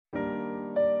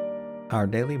Our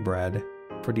Daily Bread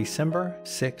for December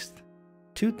 6th,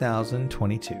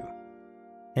 2022,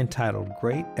 entitled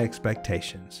Great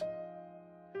Expectations.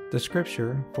 The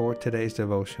scripture for today's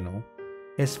devotional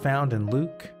is found in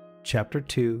Luke chapter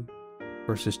 2,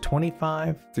 verses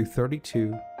 25 through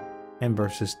 32 and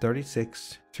verses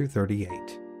 36 through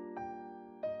 38.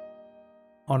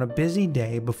 On a busy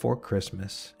day before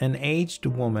Christmas, an aged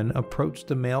woman approached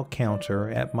the mail counter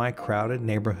at my crowded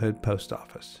neighborhood post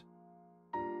office.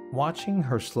 Watching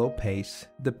her slow pace,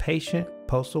 the patient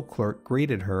postal clerk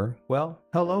greeted her, "Well,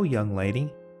 hello, young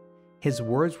lady." His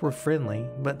words were friendly,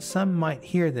 but some might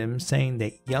hear them saying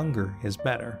that younger is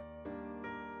better.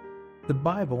 The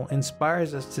Bible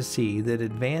inspires us to see that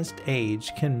advanced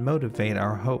age can motivate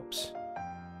our hopes.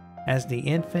 As the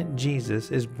infant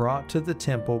Jesus is brought to the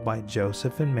temple by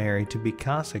Joseph and Mary to be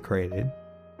consecrated,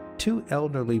 two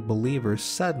elderly believers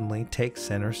suddenly take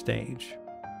center stage.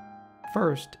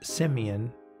 First,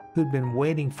 Simeon, who'd been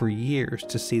waiting for years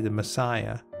to see the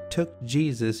Messiah, took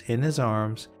Jesus in his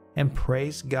arms and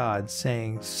praised God,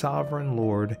 saying, "Sovereign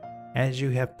Lord, as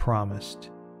you have promised,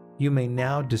 you may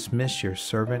now dismiss your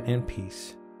servant in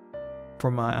peace.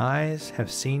 For my eyes have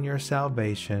seen your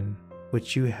salvation,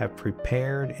 which you have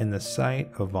prepared in the sight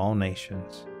of all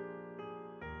nations."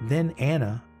 Then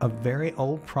Anna, a very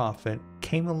old prophet,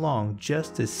 came along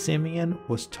just as Simeon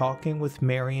was talking with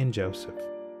Mary and Joseph.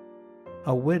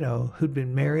 A widow who'd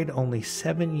been married only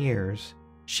 7 years,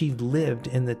 she lived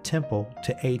in the temple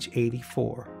to age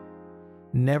 84.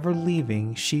 Never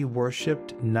leaving, she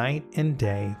worshipped night and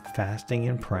day, fasting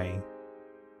and praying.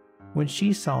 When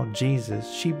she saw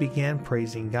Jesus, she began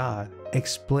praising God,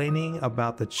 explaining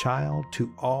about the child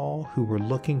to all who were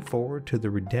looking forward to the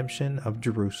redemption of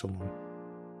Jerusalem.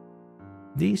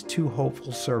 These two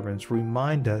hopeful servants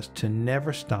remind us to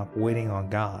never stop waiting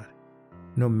on God,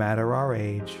 no matter our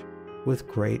age, with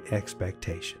great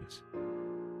expectations.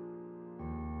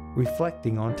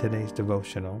 Reflecting on today's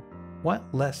devotional, what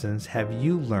lessons have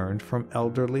you learned from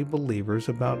elderly believers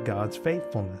about God's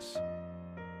faithfulness?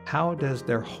 How does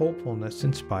their hopefulness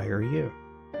inspire you?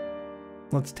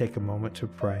 Let's take a moment to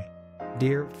pray.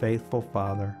 Dear faithful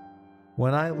Father,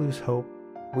 when I lose hope,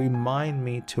 remind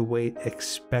me to wait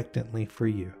expectantly for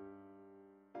you.